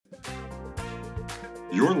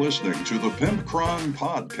You're listening to the Pimpcron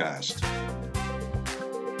Podcast.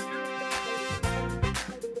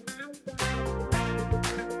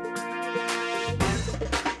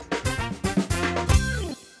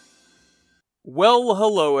 Well,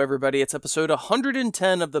 hello everybody, it's episode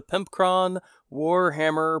 110 of the Pimpcron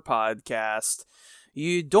Warhammer Podcast.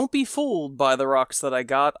 You don't be fooled by the rocks that I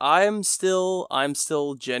got. I'm still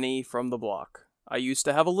Jenny from the block. I used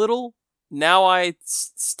to have a little, now I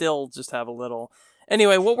still just have a little.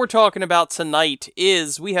 Anyway, what we're talking about tonight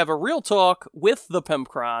is we have a real talk with the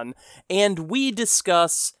Pimpcron, and we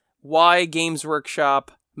discuss why Games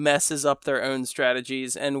Workshop messes up their own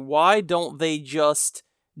strategies, and why don't they just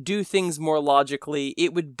do things more logically.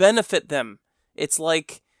 It would benefit them. It's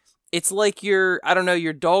like your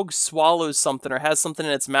dog swallows something or has something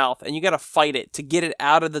in its mouth, and you gotta fight it to get it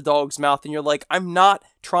out of the dog's mouth, and you're like, I'm not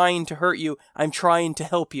trying to hurt you, I'm trying to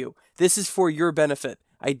help you. This is for your benefit.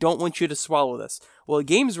 I don't want you to swallow this. Well,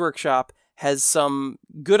 Games Workshop has some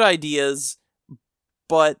good ideas,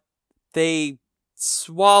 but they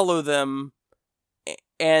swallow them,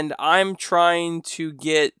 and I'm trying to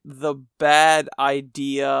get the bad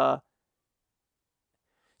idea.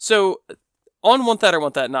 So, on Want That or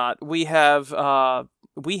Want That Not, we have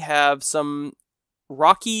some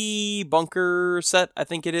Rocky Bunker set, I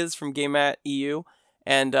think it is, from GameMat EU,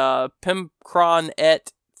 and Pimpcron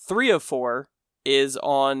et 3 of 4 is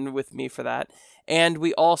on with me for that. And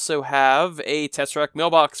we also have a Tesseract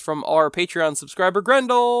mailbox from our Patreon subscriber,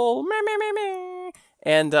 Grendel.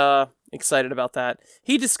 And, excited about that.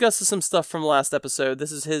 He discusses some stuff from last episode.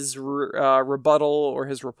 This is his rebuttal or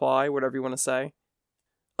his reply, whatever you want to say.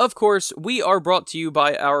 Of course, we are brought to you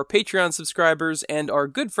by our Patreon subscribers and our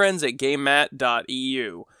good friends at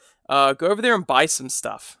GameMat.eu. Go over there and buy some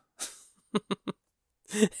stuff.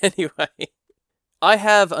 Anyway, I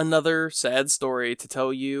have another sad story to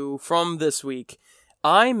tell you from this week.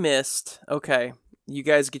 I missed... Okay, you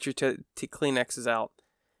guys get your Kleenexes out.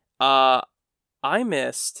 I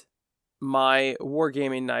missed my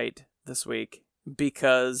wargaming night this week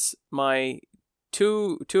because my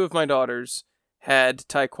two of my daughters had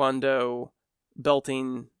Taekwondo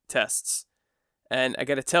belting tests. And I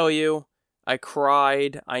gotta tell you, I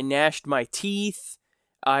cried, I gnashed my teeth,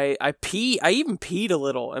 I even peed a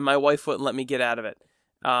little, and my wife wouldn't let me get out of it.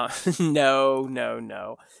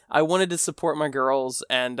 No. I wanted to support my girls,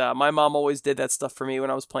 and my mom always did that stuff for me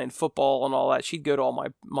when I was playing football and all that. She'd go to all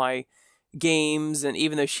my games, and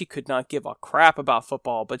even though she could not give a crap about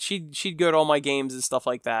football, but she'd go to all my games and stuff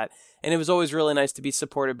like that, and it was always really nice to be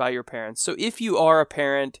supported by your parents. So if you are a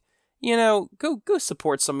parent, go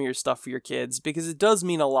support some of your stuff for your kids, because it does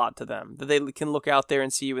mean a lot to them that they can look out there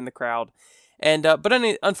and see you in the crowd. And but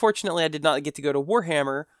unfortunately, I did not get to go to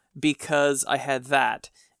Warhammer because I had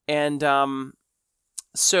that. And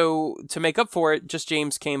so to make up for it, Just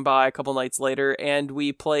James came by a couple nights later, and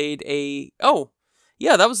we played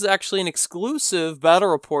that was actually an exclusive battle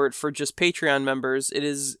report for just Patreon members. It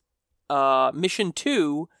is mission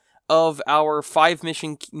 2 of our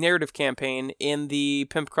 5-mission narrative campaign in the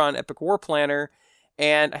Pimpcron Epic War Planner.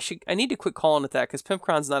 And I need to quit calling it that, because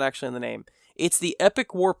Pimpcron's not actually in the name. It's the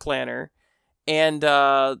Epic War Planner, and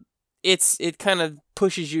it kind of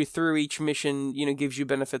pushes you through each mission, gives you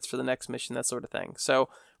benefits for the next mission, that sort of thing. So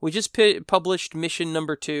we just published mission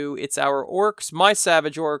number 2. It's our orcs, my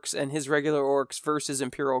savage orcs, and his regular orcs versus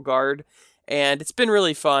Imperial Guard. And it's been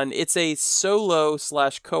really fun. It's a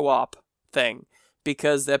solo/co-op thing,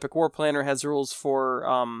 because the Epic War Planner has rules for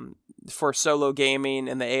solo gaming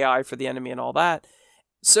and the AI for the enemy and all that.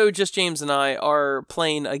 So Just James and I are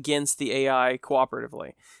playing against the AI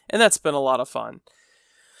cooperatively. And that's been a lot of fun.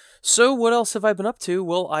 So what else have I been up to?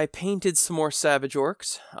 Well, I painted some more Savage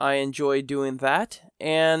Orcs. I enjoyed doing that.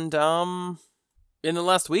 And in the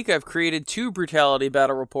last week, I've created 2 Brutality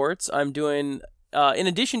battle reports. I'm doing, in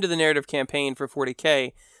addition to the narrative campaign for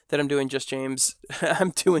 40k that I'm doing Just James,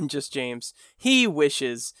 he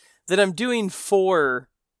wishes that I'm doing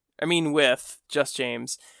with Just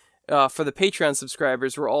James. For the Patreon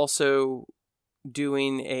subscribers, we're also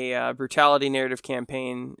doing a Brutality narrative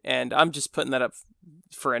campaign, and I'm just putting that up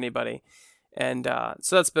for anybody. And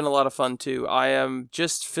so that's been a lot of fun too. I am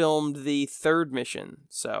just filmed the 3rd mission,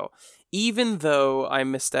 so even though I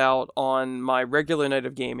missed out on my regular night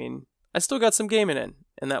of gaming, I still got some gaming in,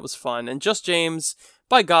 and that was fun. And Just James,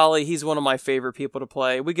 by golly, he's one of my favorite people to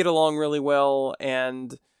play. We get along really well,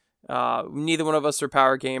 and neither one of us are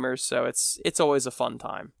power gamers, so it's always a fun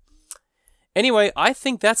time. Anyway, I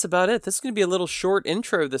think that's about it. This is going to be a little short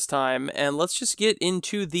intro this time, and let's just get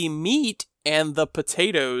into the meat and the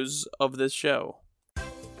potatoes of this show.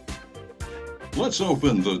 Let's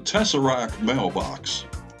open the Tesseract mailbox.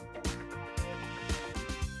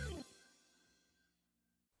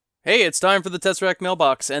 Hey, it's time for the Tesseract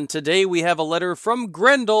mailbox, and today we have a letter from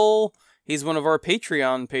Grendel. He's one of our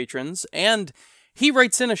Patreon patrons, and he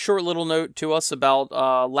writes in a short little note to us about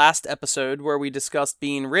last episode where we discussed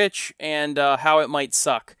being rich and how it might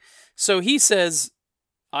suck. So he says,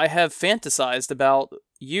 I have fantasized about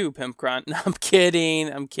you, Pimpcron. No, I'm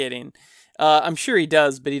kidding. I'm sure he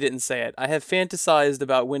does, but he didn't say it. I have fantasized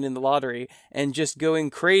about winning the lottery and just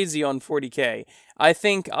going crazy on 40K. I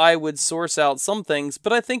think I would source out some things,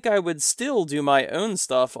 but I think I would still do my own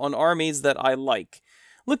stuff on armies that I like.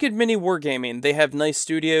 Look at Mini Wargaming. They have nice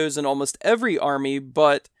studios in almost every army,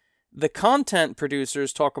 but the content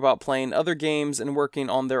producers talk about playing other games and working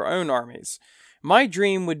on their own armies. My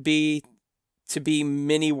dream would be to be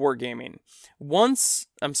Mini Wargaming.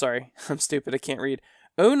 I'm stupid, I can't read.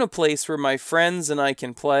 Own a place where my friends and I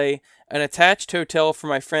can play, an attached hotel for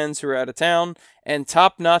my friends who are out of town, and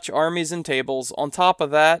top-notch armies and tables. On top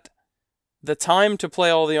of that, the time to play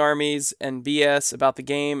all the armies and BS about the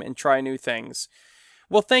game and try new things.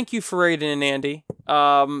 Well, thank you for writing in, Andy.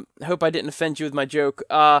 Hope I didn't offend you with my joke.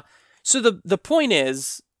 So the point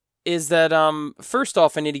is that first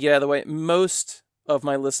off, I need to get out of the way. Most of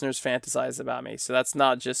my listeners fantasize about me, so it's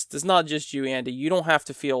not just you, Andy. You don't have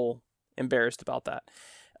to feel embarrassed about that.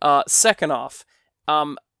 Second off,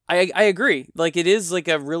 I agree. Like, it is like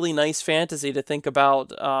a really nice fantasy to think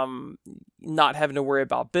about not having to worry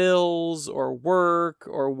about bills or work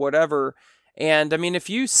or whatever. And I mean, if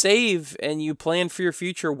you save and you plan for your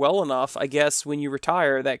future well enough, I guess when you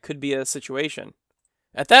retire, that could be a situation.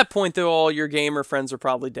 At that point, though, all your gamer friends are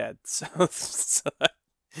probably dead. So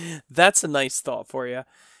that's a nice thought for you.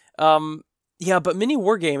 Yeah, but Mini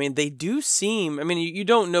Wargaming, they do seem, I mean, you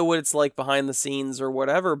don't know what it's like behind the scenes or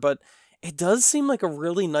whatever, but it does seem like a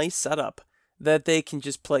really nice setup that they can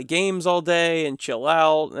just play games all day and chill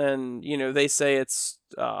out. And, you know, they say it's,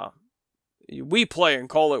 we play and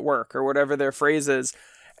call it work or whatever their phrase is.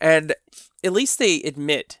 And at least they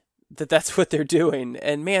admit that that's what they're doing.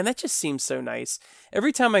 And man, that just seems so nice.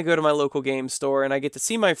 Every time I go to my local game store and I get to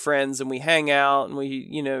see my friends and we hang out and we,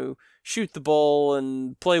 you know, shoot the bull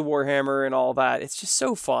and play Warhammer and all that, it's just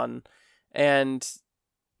so fun. And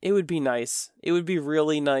it would be nice. It would be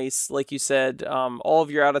really nice, like you said, all of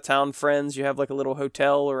your out-of-town friends, you have like a little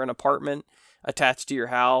hotel or an apartment attached to your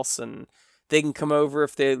house, and they can come over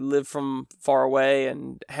if they live from far away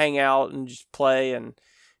and hang out and just play and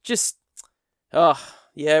just,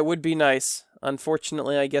 yeah, it would be nice.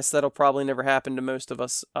 Unfortunately, I guess that'll probably never happen to most of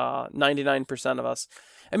us, 99% of us.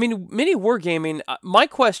 I mean, Mini Wargaming, my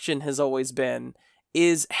question has always been,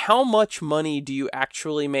 is how much money do you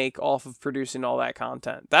actually make off of producing all that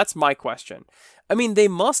content? That's my question. I mean, they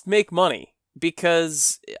must make money,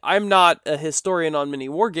 because I'm not a historian on Mini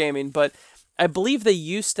Wargaming, but I believe they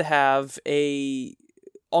used to have a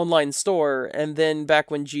online store, and then back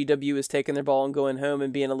when GW was taking their ball and going home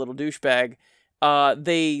and being a little douchebag,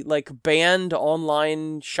 they like banned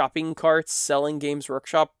online shopping carts selling Games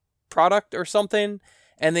Workshop product or something.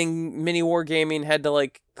 And then Mini Wargaming had to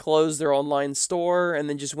like close their online store and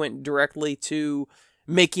then just went directly to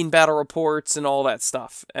making battle reports and all that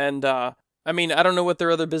stuff. And I mean, I don't know what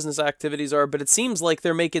their other business activities are, but it seems like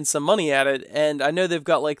they're making some money at it. And I know they've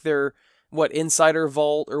got like their, Insider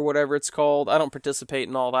Vault or whatever it's called. I don't participate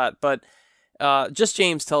in all that, but just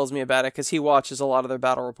James tells me about it because he watches a lot of their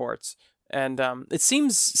battle reports. And it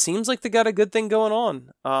seems like they got a good thing going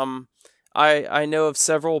on. I know of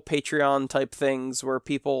several Patreon type things where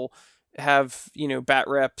people have, you know, bat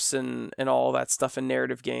reps and all that stuff in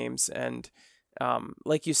narrative games. And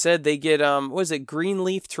like you said, they get, what is it,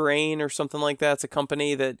 Greenleaf Terrain or something like that. It's a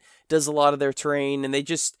company that does a lot of their terrain, and they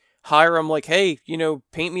just hire them like, hey, you know,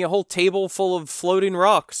 paint me a whole table full of floating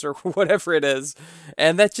rocks or whatever it is.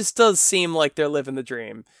 And that just does seem like they're living the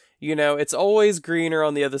dream. You know, it's always greener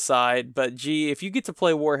on the other side, but gee, if you get to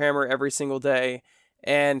play Warhammer every single day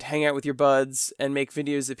and hang out with your buds and make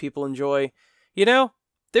videos that people enjoy, you know,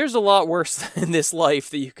 there's a lot worse than this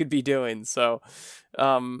life that you could be doing. So,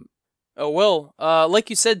 like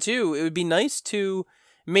you said too, it would be nice to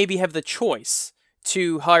maybe have the choice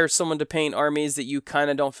to hire someone to paint armies that you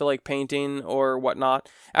kind of don't feel like painting or whatnot.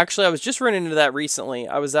 Actually, I was just running into that recently.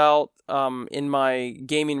 I was out in my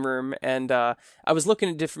gaming room, and I was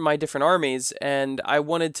looking at my different armies, and I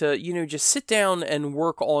wanted to, you know, just sit down and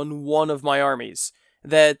work on one of my armies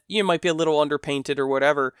that, you know, might be a little underpainted or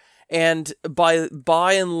whatever. And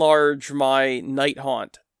by and large, my Night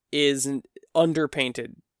Haunt is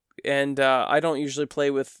underpainted. And I don't usually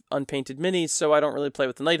play with unpainted minis, so I don't really play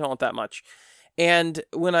with the Night Haunt that much. And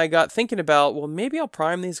when I got thinking about, well, maybe I'll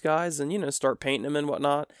prime these guys and, you know, start painting them and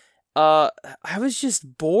whatnot, I was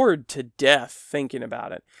just bored to death thinking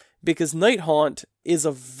about it. because Night Haunt is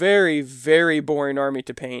a very, very boring army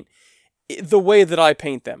to paint. The way that I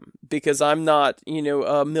paint them, because I'm not,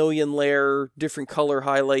 a million layer, different color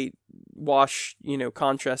highlight, wash,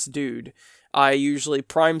 contrast dude. I usually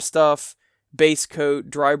prime stuff, base coat,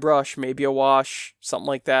 dry brush, maybe a wash, something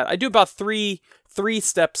like that. I do about three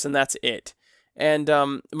steps and that's it. And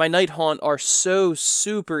my Night Haunt are so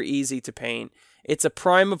super easy to paint. It's a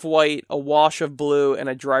prime of white, a wash of blue, and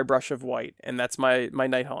a dry brush of white, and that's my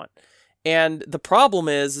Night Haunt. And the problem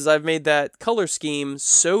is I've made that color scheme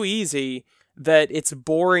so easy that it's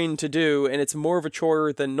boring to do, and it's more of a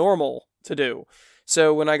chore than normal to do.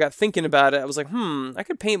 So when I got thinking about it, I was like, I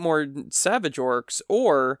could paint more Savage Orcs,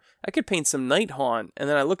 or I could paint some Night Haunt. And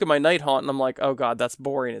then I look at my Night Haunt, and I'm like, oh god, that's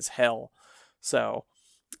boring as hell. So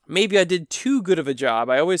maybe I did too good of a job.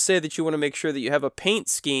 I always say that you want to make sure that you have a paint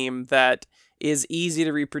scheme that is easy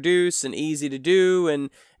to reproduce and easy to do,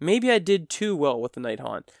 and maybe I did too well with the Night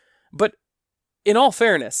Haunt. But in all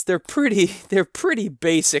fairness, they're pretty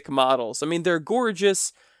basic models. I mean, they're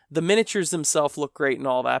gorgeous. The miniatures themselves look great and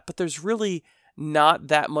all that, but there's really not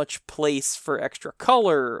that much place for extra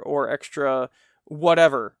color or extra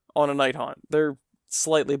whatever on a Night Haunt. They're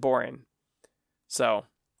slightly boring. So,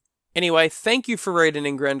 anyway, thank you for writing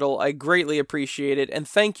in, Grendel. I greatly appreciate it, and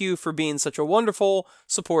thank you for being such a wonderful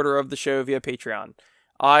supporter of the show via Patreon.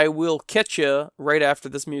 I will catch you right after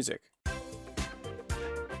this music.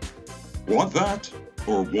 Want that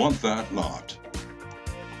or want that not?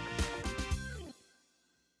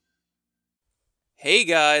 Hey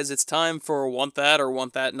guys, it's time for Want That or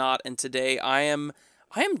Want That Not, and today I am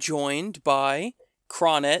joined by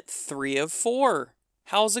Cronet 3 of 4.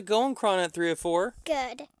 How's it going, Cronet 3 of 4?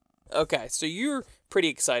 Good. Okay, so you're pretty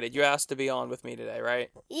excited. You asked to be on with me today,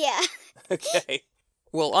 right? Yeah. Okay.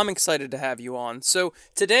 Well, I'm excited to have you on. So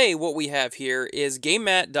today what we have here is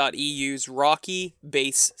GameMat.eu's Rocky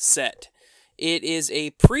Base Set. It is a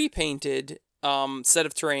pre-painted set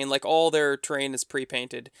of terrain, like all their terrain is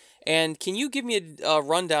pre-painted. And can you give me a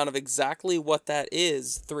rundown of exactly what that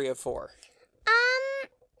is, 3 of 4?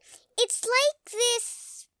 It's like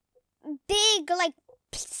this big,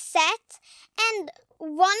 set, and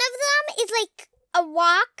one of them is like a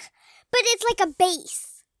rock, but it's like a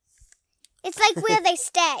base. It's like where they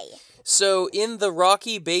stay. So in the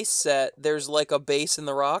Rocky Base Set, there's like a base in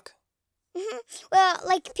the rock? Well,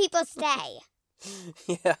 like people stay.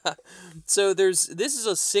 Yeah. So this is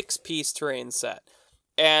a 6-piece terrain set.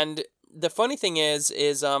 And the funny thing is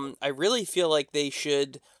I really feel like they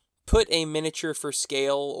should put a miniature for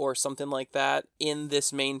scale or something like that in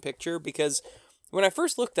this main picture, because when I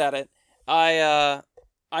first looked at it, I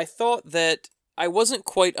thought that I wasn't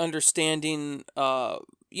quite understanding,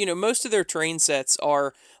 most of their terrain sets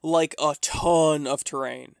are like a ton of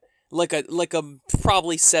terrain. Like a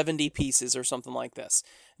probably 70 pieces or something like this.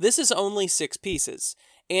 This is only 6 pieces.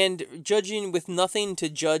 And judging with nothing to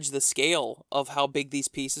judge the scale of how big these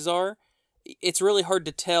pieces are, it's really hard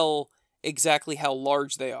to tell exactly how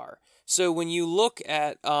large they are. So when you look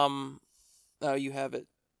at, you have it,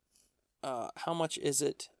 how much is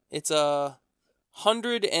it? It's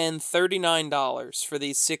 $139 for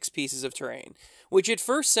these 6 pieces of terrain, which at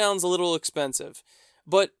first sounds a little expensive,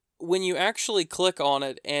 but when you actually click on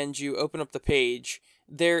it and you open up the page,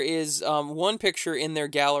 there is one picture in their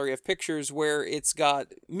gallery of pictures where it's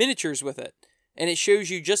got miniatures with it, and it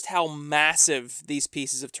shows you just how massive these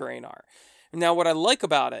pieces of terrain are. Now, what I like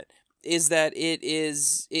about it is that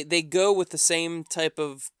they go with the same type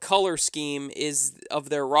of color scheme of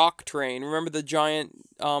their rock terrain. Remember the giant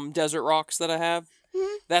desert rocks that I have?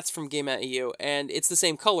 Mm-hmm. That's from Game.eu, and it's the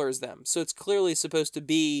same color as them, so it's clearly supposed to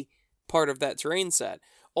be part of that terrain set.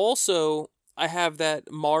 Also, I have that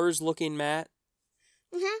Mars-looking mat.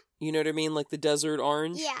 Mm-hmm. You know what I mean? Like the desert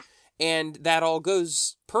orange? Yeah. And that all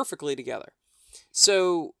goes perfectly together.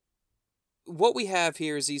 So, what we have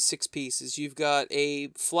here is these 6 pieces. You've got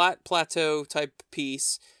a flat plateau type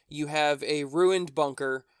piece. You have a ruined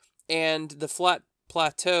bunker. And the flat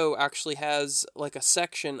plateau actually has like a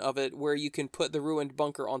section of it where you can put the ruined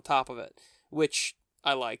bunker on top of it, which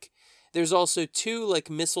I like. There's also 2 like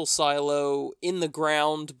missile silo in the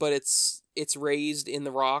ground, but it's raised in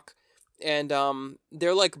the rock. And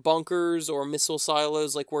they're like bunkers or missile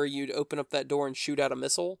silos, like where you'd open up that door and shoot out a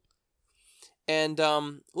missile. And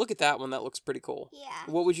look at that one. That looks pretty cool. Yeah.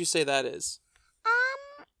 What would you say that is?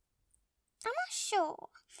 I'm not sure.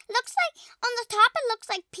 Looks like on the top it looks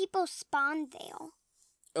like people spawned there.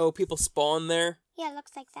 Oh, people spawn there? Yeah, it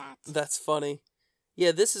looks like that. That's funny.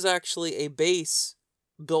 Yeah, this is actually a base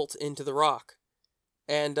built into the rock.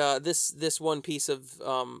 And this one piece of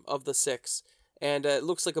the 6. And it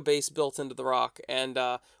looks like a base built into the rock. And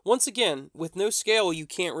once again, with no scale, you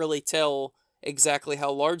can't really tell exactly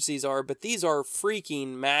how large these are, but these are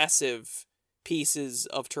freaking massive pieces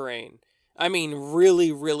of terrain. I mean,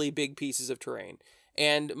 really, really big pieces of terrain.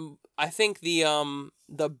 And I think the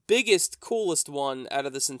biggest, coolest one out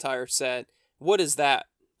of this entire set, what is that,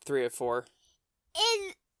 3 of 4?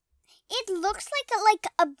 It looks like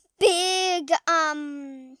a big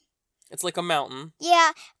It's like a mountain.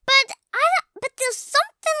 Yeah, but there's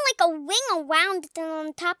something like a wing around it, and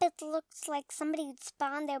on top it looks like somebody would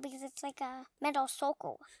spawn there because it's like a metal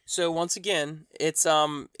circle. So once again, it's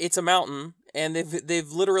a mountain, and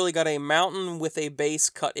they've literally got a mountain with a base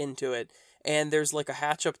cut into it, and there's like a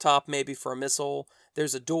hatch up top maybe for a missile.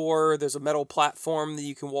 There's a door. There's a metal platform that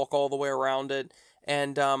you can walk all the way around it,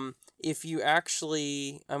 and if you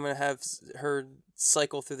actually, I'm gonna have her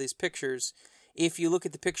cycle through these pictures. If you look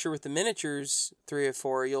at the picture with the miniatures, 3 of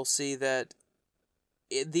 4, you'll see that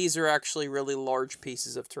these are actually really large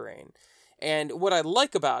pieces of terrain. And what I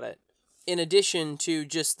like about it, in addition to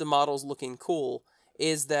just the models looking cool,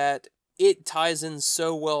 is that it ties in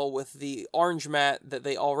so well with the orange mat that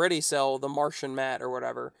they already sell, the Martian mat or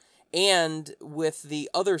whatever, and with the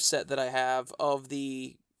other set that I have of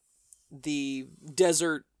the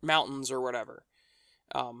desert mountains or whatever.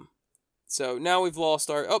 So now we've lost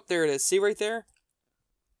our... Oh, there it is. See right there?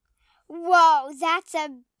 Whoa, that's a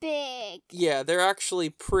big... Yeah, they're actually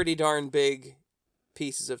pretty darn big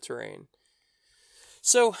pieces of terrain.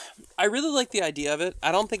 So, I really like the idea of it.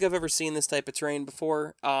 I don't think I've ever seen this type of terrain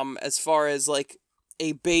before, as far as, like,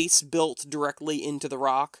 a base built directly into the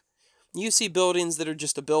rock. You see buildings that are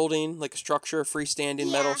just a building, like a structure, a freestanding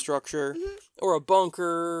metal structure, or a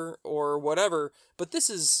bunker, or whatever, but this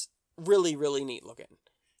is really, really neat looking.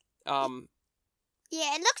 Yeah,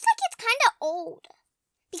 it looks like it's kind of old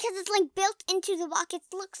because it's like built into the rock. It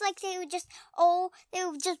looks like they were just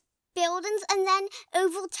buildings, and then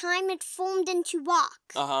over time it formed into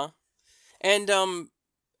rock. And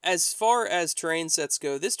as far as terrain sets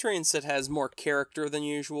go, this terrain set has more character than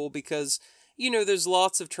usual because, you know, there's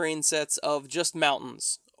lots of terrain sets of just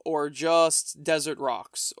mountains or just desert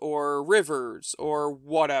rocks or rivers or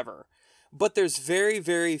whatever. But there's very,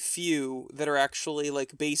 very few that are actually,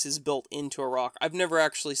 like, bases built into a rock. I've never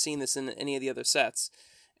actually seen this in any of the other sets.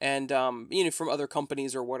 And, you know, from other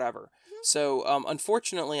companies or whatever. So,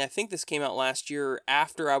 unfortunately, I think this came out last year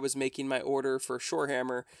after I was making my order for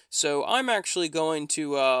Shorehammer. So, I'm actually going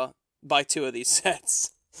to buy 2 of these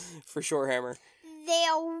sets for Shorehammer. They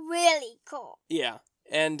are really cool. Yeah.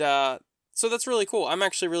 And, so that's really cool. I'm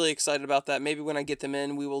actually really excited about that. Maybe when I get them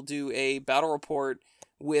in, we will do a battle report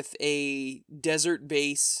with a desert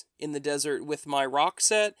base in the desert with my rock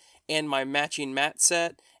set and my matching mat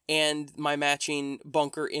set and my matching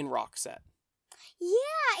bunker in rock set.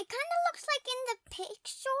 Yeah, it kind of looks like in the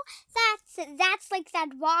picture that's like that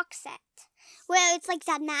rock set where it's like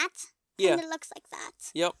that mat. Yeah. And it looks like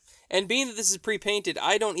that. Yep. And being that this is pre-painted,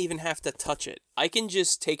 I don't even have to touch it. I can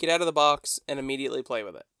just take it out of the box and immediately play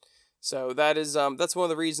with it. So that is that's one of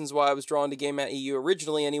the reasons why I was drawn to GameMat.eu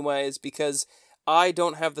originally anyway, is because I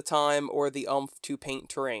don't have the time or the oomph to paint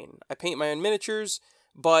terrain. I paint my own miniatures,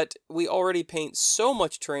 but we already paint so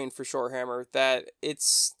much terrain for Shorehammer that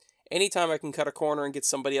it's... Anytime I can cut a corner and get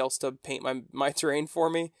somebody else to paint my terrain for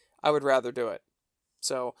me, I would rather do it.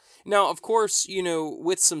 So, now, of course, you know,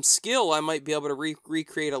 with some skill, I might be able to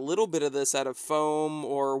recreate a little bit of this out of foam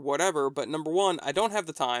or whatever, but number one, I don't have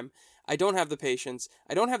the time, I don't have the patience,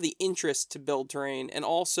 I don't have the interest to build terrain, and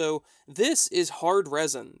also, this is hard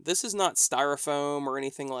resin. This is not styrofoam or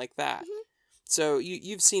anything like that. Mm-hmm. So,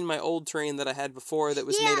 you've seen my old terrain that I had before that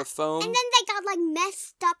was made of foam. And then they got, like,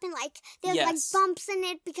 messed up and, like, there's, like, bumps in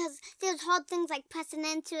it because there's hard things, like, pressing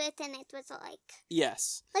into it, and it was, like...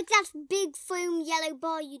 Yes. Like that big foam yellow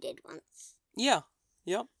ball you did once. Yeah.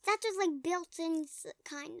 Yep. That was, like, built in,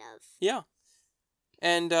 kind of. Yeah.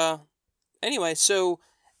 And, anyway, so,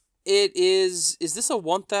 it is this a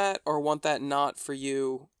want that or want that not for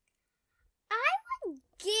you? I would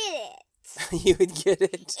get it. You would get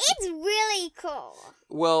it? It's really cool.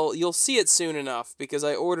 Well, you'll see it soon enough, because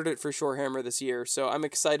I ordered it for Shorehammer this year, so I'm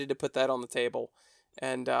excited to put that on the table.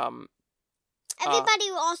 And, everybody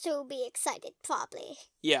will also be excited, probably.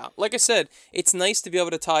 Yeah, like I said, it's nice to be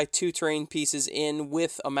able to tie 2 terrain pieces in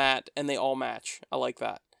with a mat, and they all match. I like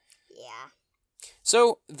that. Yeah.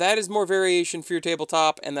 So, that is more variation for your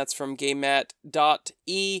tabletop, and that's from GameMat.eu.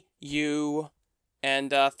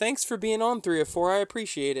 And, thanks for being on 3 of 4, I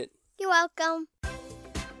appreciate it. You're welcome.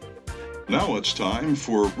 Now it's time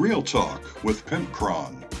for Real Talk with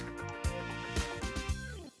Pimpcron.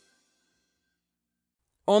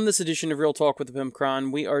 On this edition of Real Talk with the Pimpcron,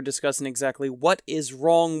 we are discussing exactly what is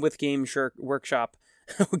wrong with Workshop.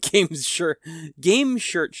 Game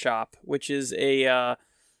Shirt Shop, which is a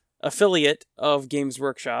affiliate of Games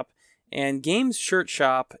Workshop. And Games Shirt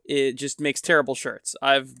Shop, it just makes terrible shirts.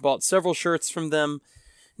 I've bought several shirts from them.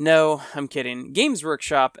 No, I'm kidding. Games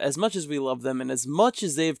Workshop, as much as we love them, and as much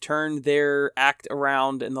as they've turned their act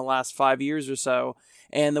around in the last 5 years or so,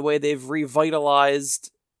 and the way they've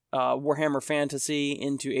revitalized Warhammer Fantasy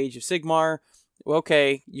into Age of Sigmar,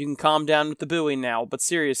 okay, you can calm down with the booing now, but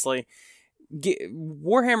seriously,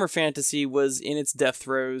 Warhammer Fantasy was in its death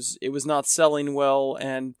throes. It was not selling well,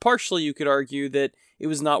 and partially you could argue that it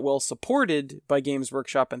was not well supported by Games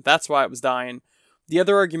Workshop, and that's why it was dying. The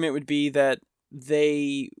other argument would be that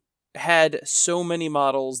they had so many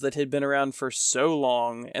models that had been around for so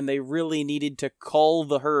long, and they really needed to cull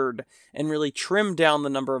the herd and really trim down the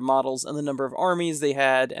number of models and the number of armies they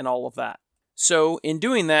had and all of that. So in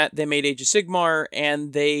doing that, they made Age of Sigmar,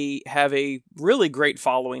 and they have a really great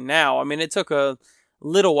following now. I mean, it took a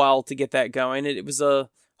little while to get that going. It was a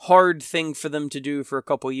hard thing for them to do for a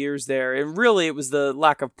couple years there, and really it was the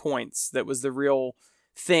lack of points that was the real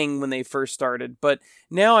thing when they first started. But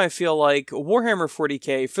now I feel like Warhammer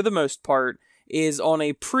 40k, for the most part, is on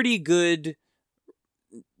a pretty good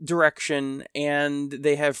direction, and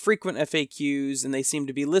they have frequent FAQs, and they seem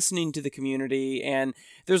to be listening to the community, and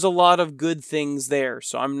there's a lot of good things there.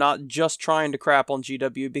 So I'm not just trying to crap on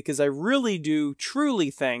GW, because I really do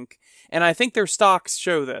truly think, and I think their stocks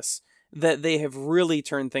show this, that they have really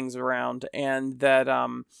turned things around, and that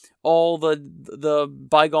all the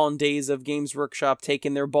bygone days of Games Workshop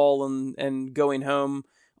taking their ball and going home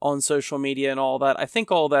on social media and all that, I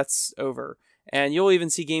think all that's over. And you'll even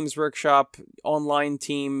see Games Workshop online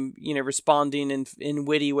team, responding in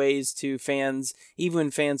witty ways to fans, even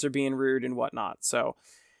when fans are being rude and whatnot. So,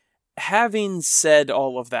 having said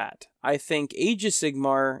all of that, I think Age of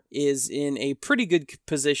Sigmar is in a pretty good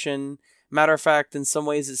position. Matter of fact, in some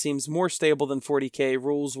ways it seems more stable than 40k,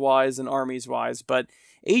 rules-wise and armies-wise. But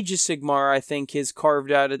Age of Sigmar, I think, has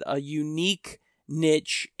carved out a unique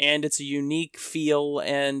niche, and it's a unique feel,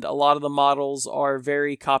 and a lot of the models are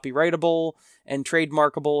very copyrightable and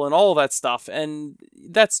trademarkable and all that stuff, and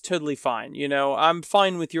that's totally fine. I'm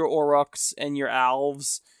fine with your Aurochs and your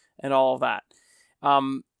Alves and all of that.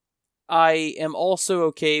 I am also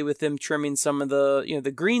okay with them trimming some of the,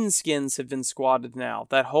 the greenskins have been squatted now.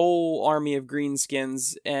 That whole army of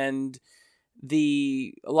greenskins, and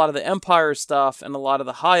a lot of the Empire stuff, and a lot of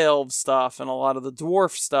the High Elf stuff, and a lot of the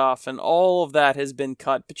Dwarf stuff, and all of that has been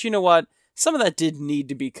cut. But you know what? Some of that did need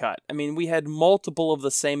to be cut. I mean, we had multiple of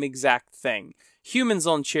the same exact thing. Humans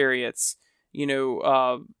on chariots,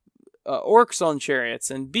 orcs on chariots,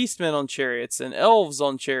 and beastmen on chariots, and elves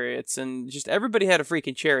on chariots, and just everybody had a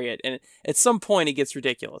freaking chariot, and at some point it gets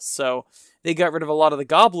ridiculous. So they got rid of a lot of the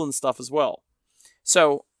goblin stuff as well.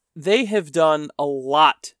 So they have done a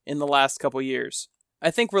lot in the last couple years.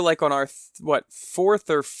 I think we're like on our, fourth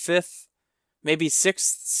or fifth, maybe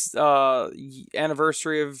sixth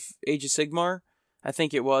anniversary of Age of Sigmar, I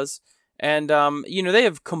think it was. And, they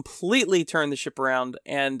have completely turned the ship around,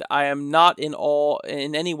 and I am not in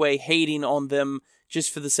any way hating on them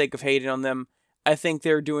just for the sake of hating on them. I think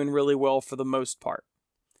they're doing really well for the most part.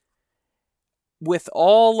 With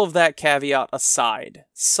all of that caveat aside,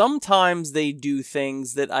 sometimes they do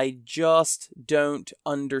things that I just don't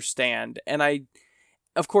understand. And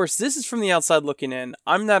of course, this is from the outside looking in.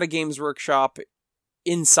 I'm not a Games Workshop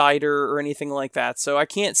insider or anything like that, so I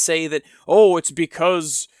can't say that, it's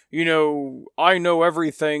because I know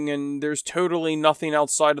everything and there's totally nothing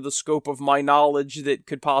outside of the scope of my knowledge that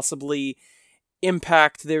could possibly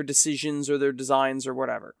impact their decisions or their designs or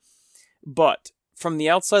whatever. But from the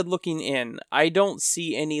outside looking in, I don't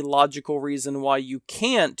see any logical reason why you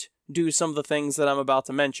can't do some of the things that I'm about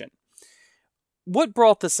to mention. What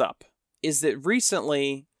brought this up is that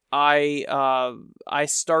recently I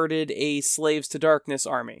started a Slaves to Darkness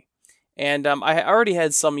army. And I already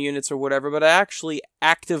had some units or whatever, but I actually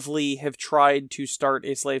actively have tried to start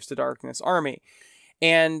a Slaves to Darkness army.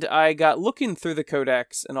 And I got looking through the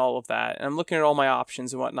codex and all of that, and I'm looking at all my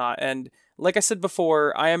options and whatnot. And like I said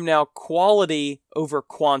before, I am now quality over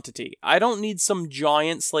quantity. I don't need some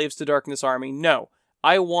giant Slaves to Darkness army. No,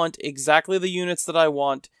 I want exactly the units that I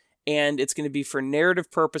want, and it's going to be for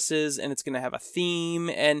narrative purposes, and it's going to have a theme,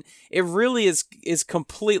 and it really is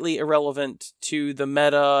completely irrelevant to the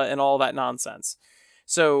meta and all that nonsense.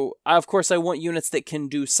 So, of course, I want units that can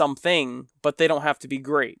do something, but they don't have to be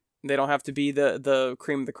great. They don't have to be the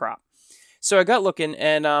cream of the crop. So I got looking,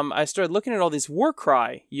 and I started looking at all these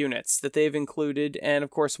Warcry units that they've included, and of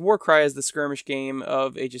course, Warcry is the skirmish game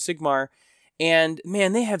of Age of Sigmar, And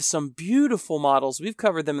man, they have some beautiful models. We've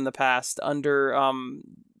covered them in the past under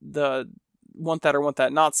the Want That or Want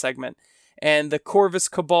That Not segment. And the Corvus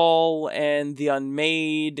Cabal, and the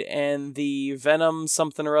Unmade, and the Venom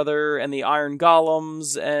something or other, and the Iron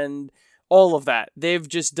Golems, and all of that. They've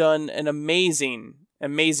just done an amazing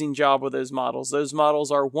job with those models. Those models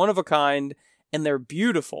are one of a kind, and they're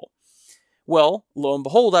beautiful. Well, lo and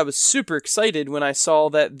behold, I was super excited when I saw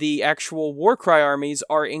that the actual Warcry armies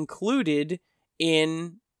are included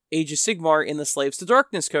in Age of Sigmar in the Slaves to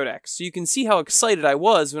Darkness Codex. So you can see how excited I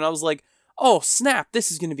was when I was like, oh snap,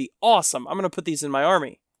 this is going to be awesome. I'm going to put these in my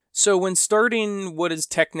army. So when starting what is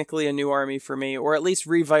technically a new army for me, or at least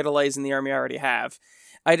revitalizing the army I already have,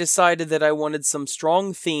 I decided that I wanted some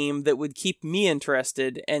strong theme that would keep me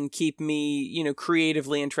interested and keep me,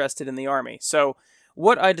 creatively interested in the army. So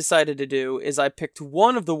what I decided to do is I picked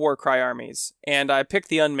one of the Warcry armies, and I picked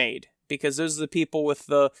the Unmade, because those are the people with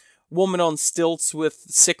the woman on stilts with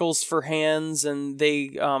sickles for hands, and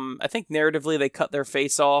they, I think narratively they cut their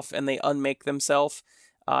face off and they unmake themselves.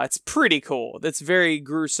 It's pretty cool. It's very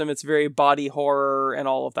gruesome. It's very body horror and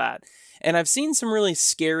all of that. And I've seen some really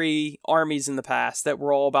scary armies in the past that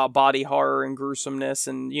were all about body horror and gruesomeness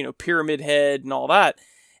and, Pyramid Head and all that.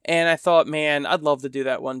 And I thought, man, I'd love to do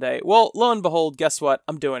that one day. Well, lo and behold, guess what?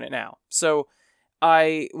 I'm doing it now. So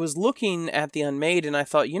I was looking at the Unmade and I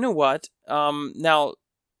thought, you know what? Now,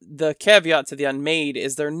 the caveat to the Unmade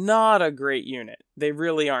is they're not a great unit. They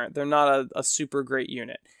really aren't. They're not a super great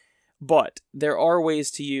unit. But there are ways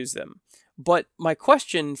to use them. But my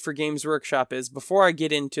question for Games Workshop is, before I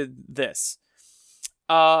get into this,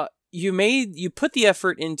 you put the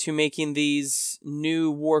effort into making these new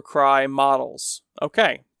Warcry models.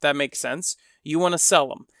 Okay, that makes sense. You want to sell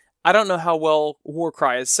them. I don't know how well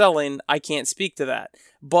Warcry is selling. I can't speak to that.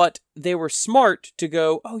 But they were smart to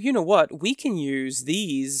go, oh, you know what? We can use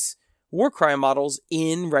these Warcry models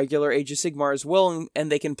in regular Age of Sigmar as well,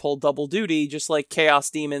 and they can pull double duty, just like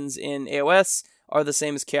Chaos Demons in AOS are the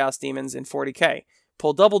same as Chaos Demons in 40k.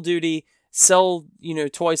 Pull double duty, sell,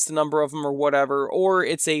 twice the number of them or whatever, or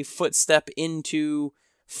it's a footstep into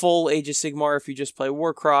full Age of Sigmar if you just play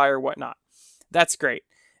Warcry or whatnot. That's great.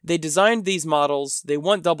 They designed these models, they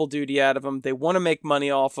want double duty out of them, they want to make money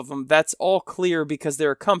off of them. That's all clear because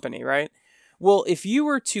they're a company, right? Well, if you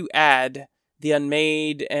were to add the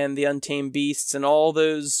Unmade and the Untamed Beasts and all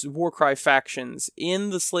those Warcry factions in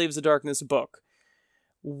the Slaves of Darkness book,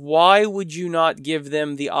 why would you not give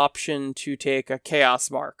them the option to take a Chaos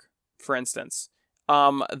Mark, for instance?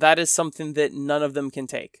 That is something that none of them can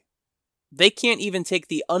take. They can't even take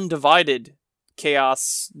the Undivided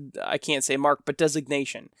Chaos, I can't say mark, but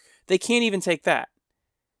designation. They can't even take that.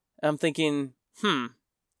 I'm thinking,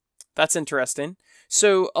 that's interesting.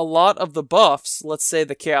 So a lot of the buffs, let's say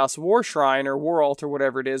the Chaos War Shrine or War Altar,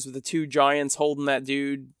 whatever it is, with the two giants holding that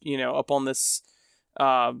dude, up on this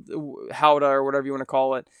howdah or whatever you want to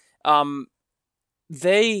call it,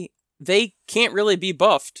 they can't really be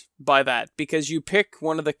buffed by that, because you pick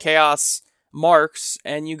one of the Chaos marks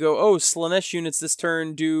and you go, oh, Slaanesh units this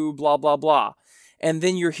turn do blah blah blah. And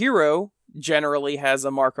then your hero generally has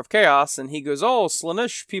a mark of chaos, and he goes, oh,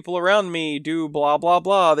 Slaanesh people around me do blah blah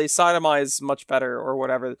blah. They sodomize much better, or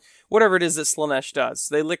whatever it is that Slaanesh does.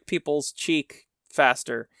 They lick people's cheek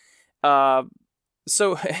faster.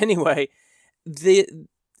 So anyway,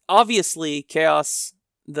 obviously Chaos,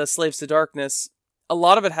 the Slaves to Darkness, a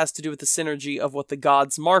lot of it has to do with the synergy of what the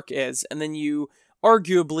God's mark is, and then you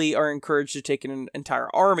arguably are encouraged to take an entire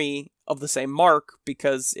army of the same mark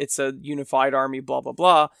because it's a unified army, blah, blah,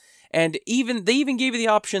 blah. And they even gave you the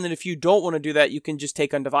option that if you don't want to do that, you can just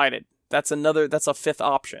take Undivided. That's a fifth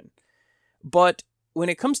option. But when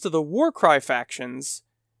it comes to the Warcry factions,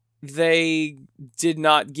 they did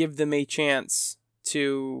not give them a chance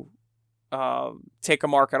to take a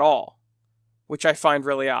mark at all, which I find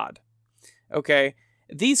really odd. Okay,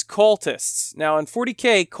 these cultists, now in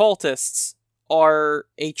 40k, cultists are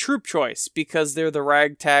a troop choice because they're the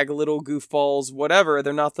ragtag little goofballs, whatever.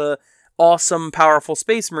 They're not the awesome, powerful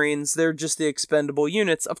Space Marines. They're just the expendable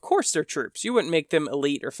units. Of course they're troops. You wouldn't make them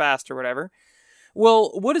elite or fast or whatever.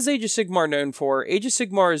 Well, what is Age of Sigmar known for? Age of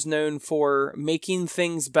Sigmar is known for making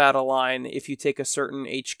things battle line if you take a certain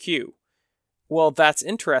HQ. Well, that's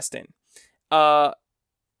interesting. The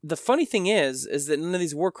funny thing is that none of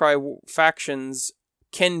these Warcry factions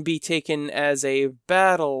can be taken as a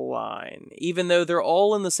battle line. Even though they're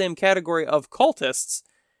all in the same category of cultists,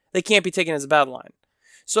 they can't be taken as a battle line.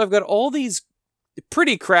 So I've got all these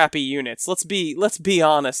pretty crappy units. Let's be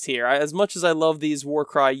honest here. As much as I love these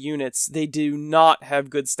Warcry units, they do not have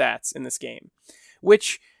good stats in this game.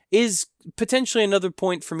 Which is potentially another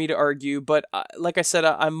point for me to argue, but like I said,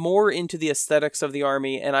 I'm more into the aesthetics of the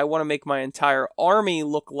army, and I want to make my entire army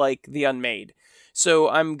look like the Unmade. So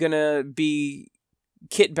I'm going to be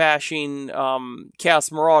kit bashing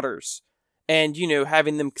Chaos Marauders, and,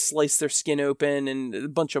 having them slice their skin open, and a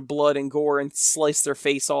bunch of blood and gore, and slice their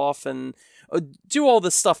face off, and do all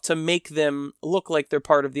this stuff to make them look like they're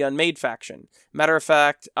part of the Unmade faction. Matter of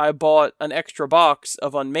fact, I bought an extra box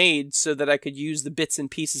of Unmade so that I could use the bits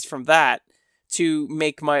and pieces from that to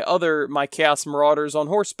make my Chaos Marauders on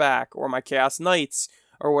horseback, or my Chaos Knights,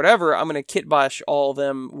 or whatever. I'm going to kit bash all of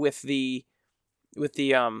them with the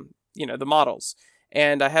models.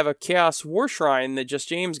 And I have a Chaos War Shrine that Just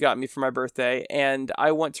James got me for my birthday, and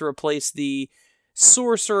I want to replace the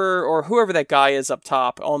sorcerer or whoever that guy is up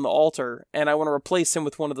top on the altar, and I want to replace him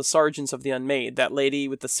with one of the sergeants of the Unmade, that lady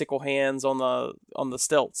with the sickle hands on the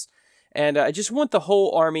stilts. And I just want the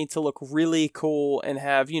whole army to look really cool and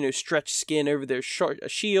have, stretched skin over their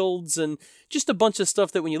shields, and just a bunch of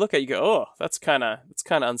stuff that when you look at it, you go, oh, that's kind of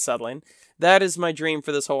unsettling. That is my dream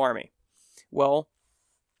for this whole army. Well,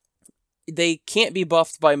 they can't be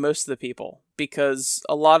buffed by most of the people, because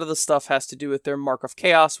a lot of the stuff has to do with their Mark of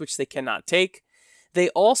Chaos, which they cannot take. They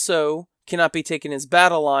also cannot be taken as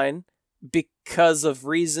battle line because of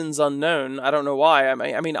reasons unknown. I don't know why.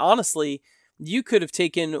 I mean, honestly, you could have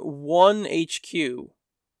taken one HQ,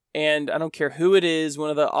 and I don't care who it is, one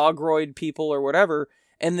of the Ogroid people or whatever,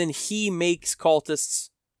 and then he makes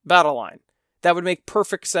cultists battle line. That would make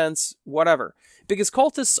perfect sense, whatever. Because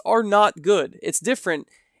cultists are not good. It's different.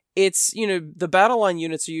 It's, the battle line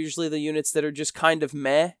units are usually the units that are just kind of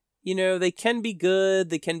meh. They can be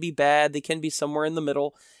good, they can be bad, they can be somewhere in the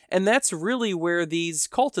middle. And that's really where these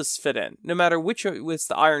cultists fit in. No matter which it's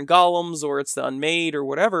the Iron Golems or it's the Unmade or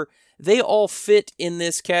whatever, they all fit in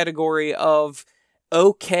this category of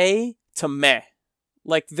okay to meh.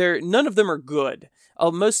 Like, none of them are good.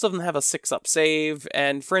 Most of them have a 6-up save,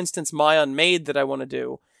 and for instance, my Unmade that I want to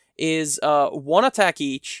do is 1 attack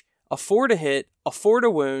each, a 4 to hit, a 4 to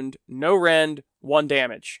wound, no rend, 1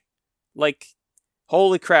 damage. Like,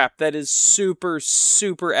 holy crap, that is super,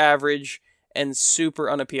 super average and super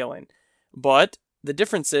unappealing. But the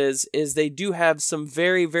difference is they do have some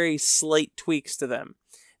very, very slight tweaks to them.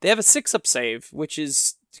 They have a 6-up save, which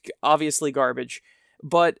is obviously garbage.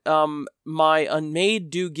 But my Unmade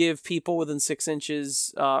do give people within 6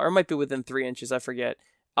 inches, or it might be within 3 inches, I forget,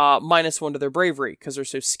 -1 to their bravery, because they're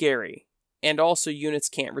so scary. And also units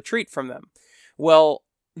can't retreat from them. Well,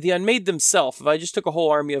 the Unmade themselves, if I just took a whole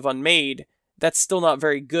army of Unmade, that's still not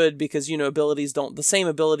very good because, the same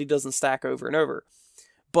ability doesn't stack over and over.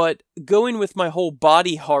 But going with my whole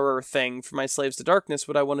body horror thing for my Slaves to Darkness,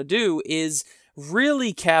 what I want to do is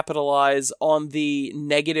really capitalize on the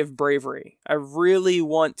negative bravery. I really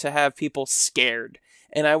want to have people scared.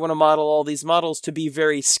 And I want to model all these models to be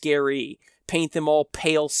very scary. Paint them all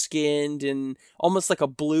pale-skinned and almost like a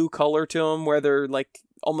blue color to them, where they're like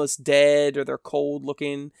almost dead or they're cold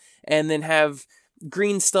looking. And then have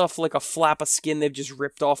green stuff like a flap of skin they've just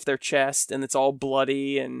ripped off their chest and it's all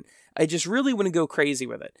bloody, and I just really want to go crazy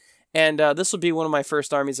with it. And this will be one of my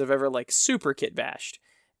first armies I've ever super kit bashed.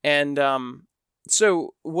 And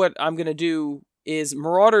so what I'm going to do is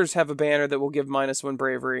Marauders have a banner that will give -1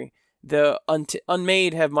 bravery. The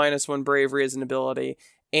Unmade have -1 bravery as an ability,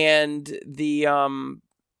 and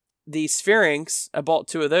the Sphinx, I bought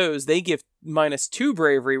 2 of those, they give -2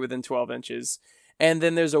 bravery within 12 inches. And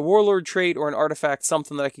then there's a Warlord trait or an artifact,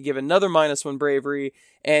 something that I could give another -1 bravery.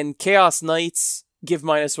 And Chaos Knights give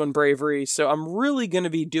 -1 bravery. So I'm really going to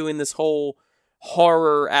be doing this whole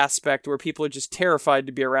horror aspect where people are just terrified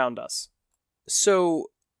to be around us.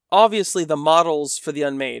 So obviously the models for the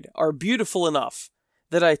Unmade are beautiful enough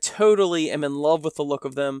that I totally am in love with the look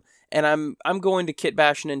of them. And I'm going to kit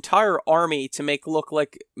bash an entire army to make it look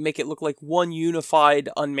like one unified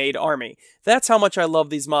Unmade army. That's how much I love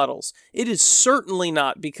these models. It is certainly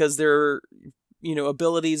not because their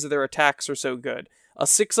abilities or their attacks are so good. A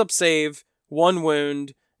 6-up save, 1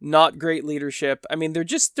 wound, not great leadership. I mean,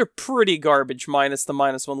 they're pretty garbage minus the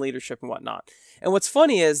 -1 leadership and whatnot. And what's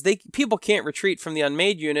funny is people can't retreat from the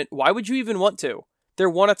Unmade unit. Why would you even want to? They're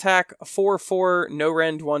 1 attack, 4/4, no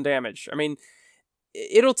rend, 1 damage. I mean,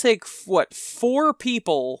 it'll take, 4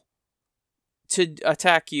 people to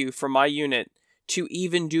attack you from my unit to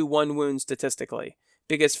even do 1 wound statistically.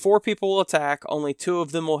 Because 4 people will attack, only 2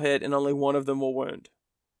 of them will hit, and only 1 of them will wound.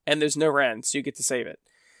 And there's no rend, so you get to save it.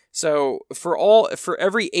 So, for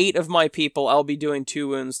every 8 of my people, I'll be doing 2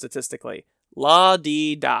 wounds statistically.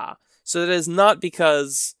 La-dee-da. So that is not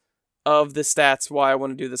because of the stats why I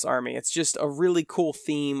want to do this army. It's just a really cool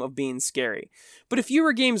theme of being scary. But if you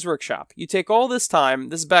were Games Workshop, you take all this time,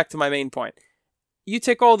 this is back to my main point, you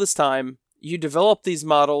take all this time, you develop these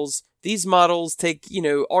models take,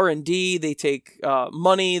 R&D, they take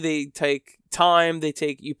money, they take time,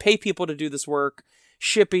 you pay people to do this work,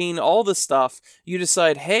 shipping, all this stuff. You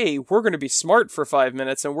decide, hey, we're going to be smart for 5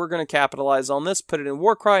 minutes and we're going to capitalize on this, put it in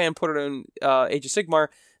Warcry and put it in Age of Sigmar.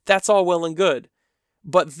 That's all well and good.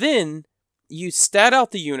 But then you stat out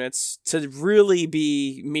the units to really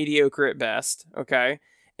be mediocre at best, okay?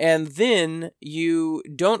 And then you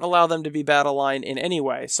don't allow them to be battle line in any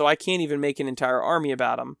way, so I can't even make an entire army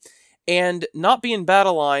about them. And not being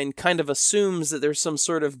battle line kind of assumes that there's some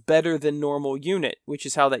sort of better than normal unit, which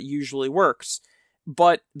is how that usually works.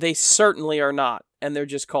 But they certainly are not, and they're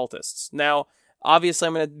just cultists. Now, obviously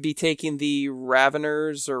I'm going to be taking the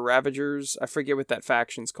Raveners or Ravagers, I forget what that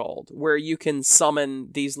faction's called, where you can summon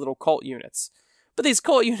these little cult units. But these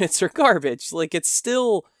cult units are garbage. Like, it's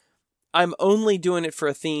still, I'm only doing it for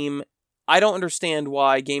a theme. I don't understand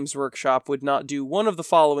why Games Workshop would not do one of the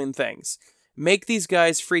following things. Make these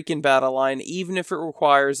guys freaking battle line, even if it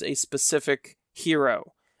requires a specific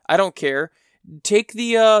hero. I don't care. Take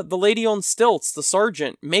the lady on stilts, the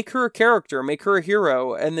sergeant, make her a character, make her a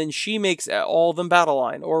hero, and then she makes all of them battle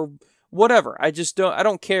line, or whatever. I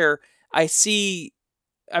don't care. Even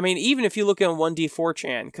if you look on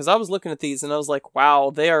 1D4chan, because I was looking at these and I was like,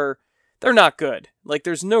 wow, they're not good. Like,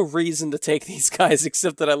 there's no reason to take these guys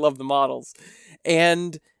except that I love the models.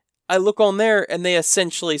 And I look on there and they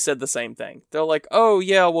essentially said the same thing. They're like, oh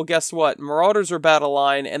yeah, well guess what? Marauders are battle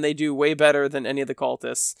line and they do way better than any of the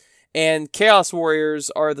cultists. And Chaos Warriors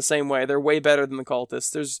are the same way. They're way better than the cultists.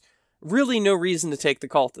 There's really no reason to take the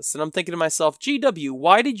cultists. And I'm thinking to myself, GW,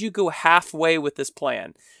 why did you go halfway with this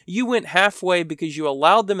plan? You went halfway because you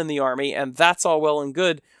allowed them in the army, and that's all well and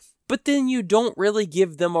good, but then you don't really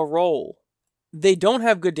give them a role. They don't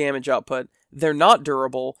have good damage output. They're not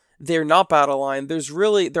durable. They're not battle line.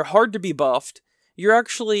 They're hard to be buffed. You're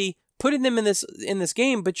actually putting them in this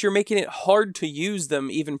game, but you're making it hard to use them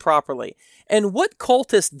even properly. And what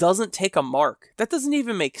cultist doesn't take a mark? That doesn't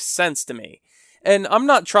even make sense to me. And I'm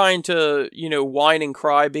not trying to, whine and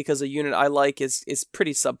cry because a unit I like is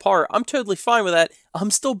pretty subpar. I'm totally fine with that. I'm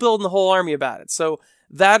still building the whole army about it. So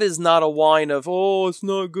that is not a whine of, oh, it's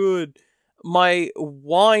not good. My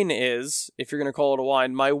whine is, if you're going to call it a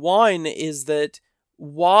whine, my whine is that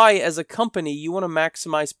why, as a company, you want to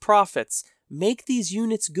maximize profits. Make these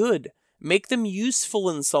units good. Make them useful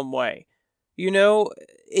in some way.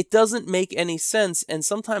 It doesn't make any sense, and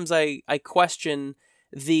sometimes I question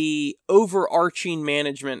the overarching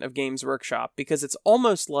management of Games Workshop, because it's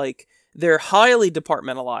almost like they're highly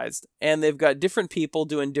departmentalized, and they've got different people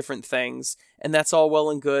doing different things, and that's all well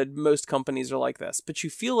and good. Most companies are like this, but you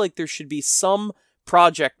feel like there should be some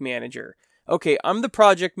project manager. Okay, I'm the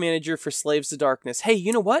project manager for Slaves to Darkness. Hey,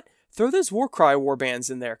 you know what? Throw those Warcry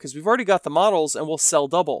warbands in there, because we've already got the models, and we'll sell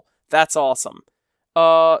double. That's awesome.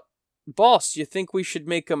 Boss, you think we should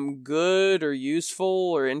make them good, or useful,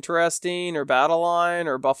 or interesting, or battle line,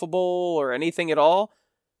 or buffable, or anything at all?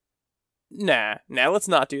 Nah, let's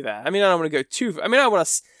not do that. I don't want to go too... I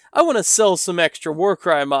want to sell some extra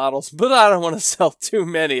Warcry models, but I don't want to sell too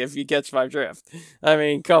many, if you catch my drift.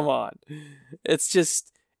 Come on. It's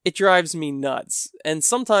just... It drives me nuts. And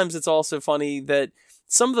sometimes it's also funny that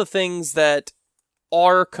some of the things that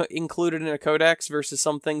are included in a codex versus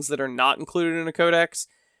some things that are not included in a codex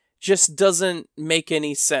just doesn't make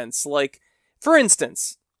any sense. Like, for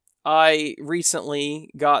instance, I recently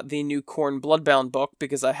got the new Khorne Bloodbound book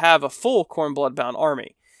because I have a full Khorne Bloodbound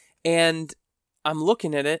army. And I'm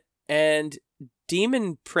looking at it, and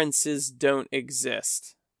demon princes don't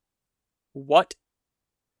exist. What?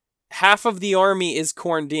 Half of the army is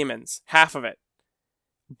Khorne demons. Half of it.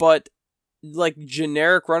 But like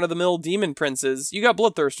generic run-of-the-mill demon princes, you got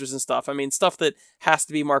bloodthirsters and stuff. Stuff that has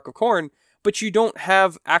to be Mark of Khorne, but you don't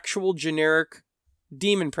have actual generic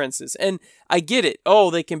demon princes. And I get it. Oh,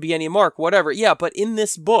 they can be any mark, whatever. Yeah, but in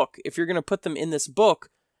this book, if you're going to put them in this book,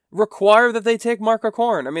 require that they take Mark of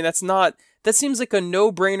Khorne. That seems like a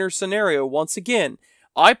no-brainer scenario. Once again,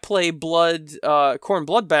 I play Khorne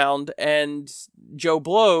Bloodbound, and Joe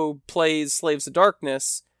Blow plays Slaves to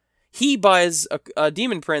Darkness. He buys a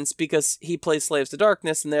Demon Prince because he plays Slaves to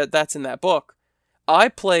Darkness, and that's in that book. I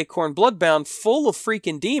play Khorne Bloodbound full of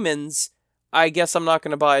freaking demons. I guess I'm not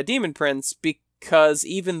going to buy a Demon Prince, because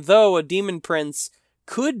even though a Demon Prince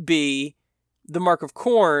could be the Mark of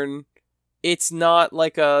Khorne, it's not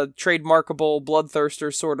like a trademarkable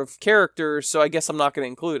Bloodthirster sort of character, so I guess I'm not going to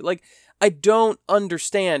include it. Like, I don't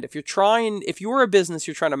understand. If you're a business,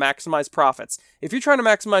 you're trying to maximize profits. If you're trying to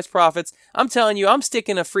maximize profits, I'm telling you, I'm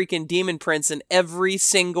sticking a freaking Demon Prince in every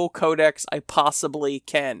single codex I possibly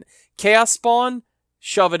can. Chaos Spawn,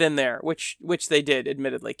 shove it in there, which they did,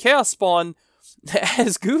 admittedly. Chaos Spawn,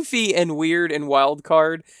 as goofy and weird and wild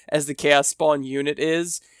card as the Chaos Spawn unit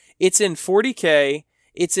is, it's in 40k,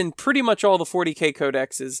 it's in pretty much all the 40k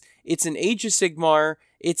codexes, it's in Age of Sigmar,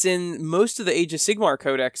 it's in most of the Age of Sigmar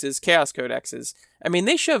codexes, Chaos codexes. I mean,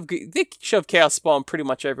 they shove Chaos Spawn pretty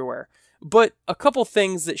much everywhere. But a couple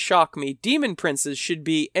things that shock me. Demon Princes should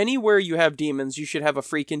be anywhere you have demons, you should have a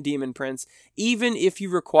freaking Demon Prince, even if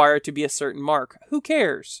you require it to be a certain mark. Who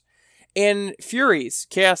cares? And Furies,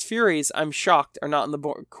 Chaos Furies, I'm shocked are not in the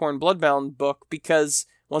Khorne Bloodbound book because,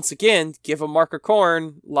 once again, give a mark of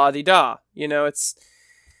Khorne, la-di-da. You know, it's...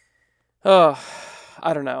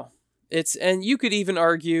 I don't know. And you could even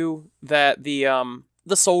argue that the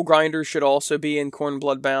Soul Grinder should also be in Khorne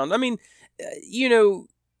Bloodbound. I mean, you know,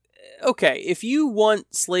 okay, if you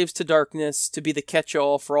want Slaves to Darkness to be the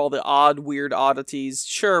catch-all for all the odd, weird oddities,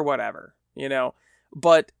 sure, whatever, you know.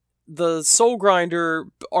 But the Soul Grinder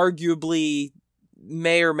arguably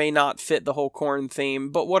may or may not fit the whole Khorne theme,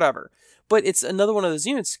 but whatever. But it's another one of those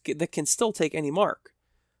units that can still take any mark.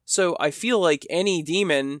 So I feel like any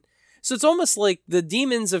demon... So it's almost like the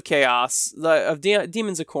demons of chaos,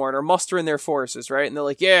 demons of Khorne, are mustering their forces, right? And they're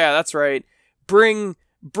like, yeah, that's right. Bring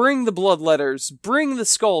the Bloodletters, bring the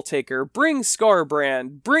Skull Taker, bring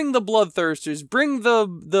Scarbrand, bring the Bloodthirsters, bring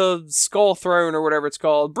the Skull Throne or whatever it's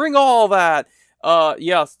called. Bring all that.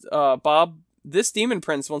 Bob, this Demon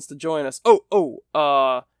Prince wants to join us.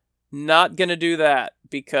 Not gonna do that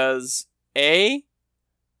because I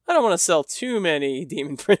don't want to sell too many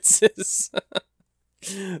Demon Princes.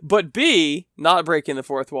 But B, not breaking the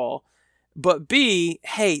fourth wall. But B,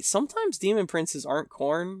 hey, sometimes Demon Princes aren't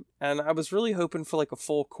Khorne, and I was really hoping for like a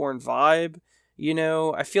full Khorne vibe. You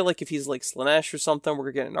know, I feel like if he's like Slaanesh or something,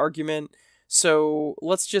 we're gonna get an argument. So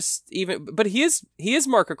let's just but he is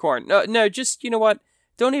Mark of Khorne. No, just, you know what?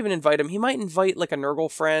 Don't even invite him. He might invite like a Nurgle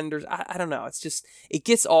friend, or I don't know. It's just, it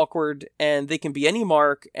gets awkward, and they can be any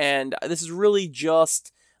mark, and this is really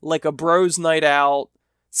just like a bros night out.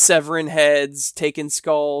 Severing heads, taking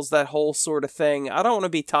skulls, that whole sort of thing. I don't want to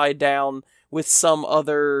be tied down with some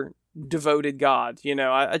other devoted god, you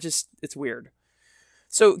know, it's weird.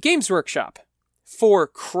 So, Games Workshop, for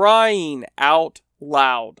crying out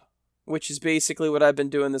loud, which is basically what I've been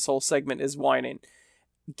doing this whole segment, is whining.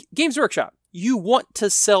 Games Workshop, you want to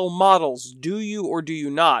sell models, do you or do you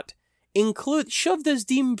not? Shove those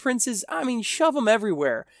Demon Princes, shove them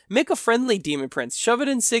everywhere. Make a friendly Demon Prince, shove it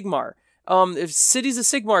in Sigmar. If Cities of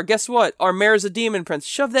Sigmar, guess what? Our mayor's a Demon Prince.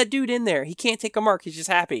 Shove that dude in there. He can't take a mark. He's just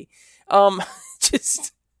happy.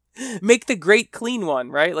 Just make the great clean one,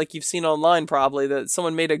 right? Like you've seen online probably that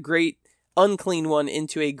someone made a great unclean one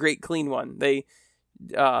into a great clean one. They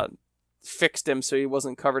fixed him so he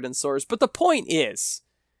wasn't covered in sores. But the point is,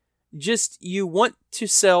 just you want to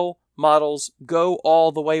sell models, go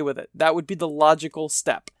all the way with it. That would be the logical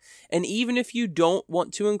step. And even if you don't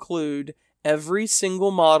want to include every single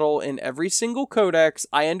model in every single codex,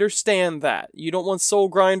 I understand that. You don't want Soul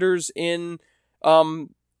Grinders in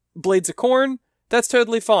Blades of Khorne, that's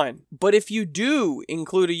totally fine. But if you do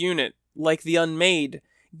include a unit like the Unmade,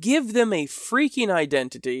 give them a freaking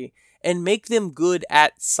identity and make them good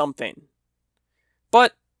at something.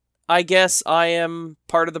 But I guess I am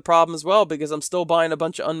part of the problem as well, because I'm still buying a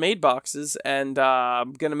bunch of Unmade boxes, and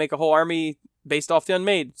I'm going to make a whole army based off the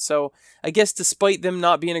Unmade. So I guess despite them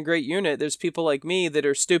not being a great unit, there's people like me that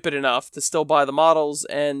are stupid enough to still buy the models,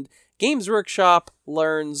 and Games Workshop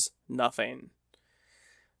learns nothing.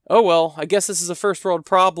 Oh well, I guess this is a first world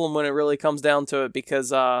problem when it really comes down to it,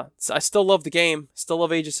 because I still love the game, still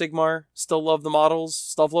love Age of Sigmar, still love the models,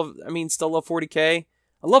 still love 40k.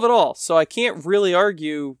 I love it all, so I can't really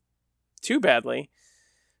argue too badly.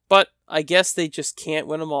 But I guess they just can't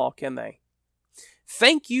win them all, can they?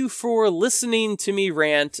 Thank you for listening to me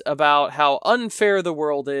rant about how unfair the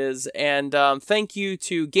world is, and thank you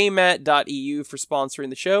to GameMat.eu for sponsoring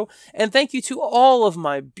the show, and thank you to all of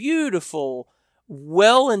my beautiful,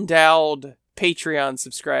 well-endowed Patreon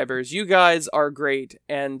subscribers. You guys are great,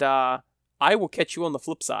 and I will catch you on the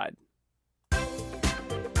flip side.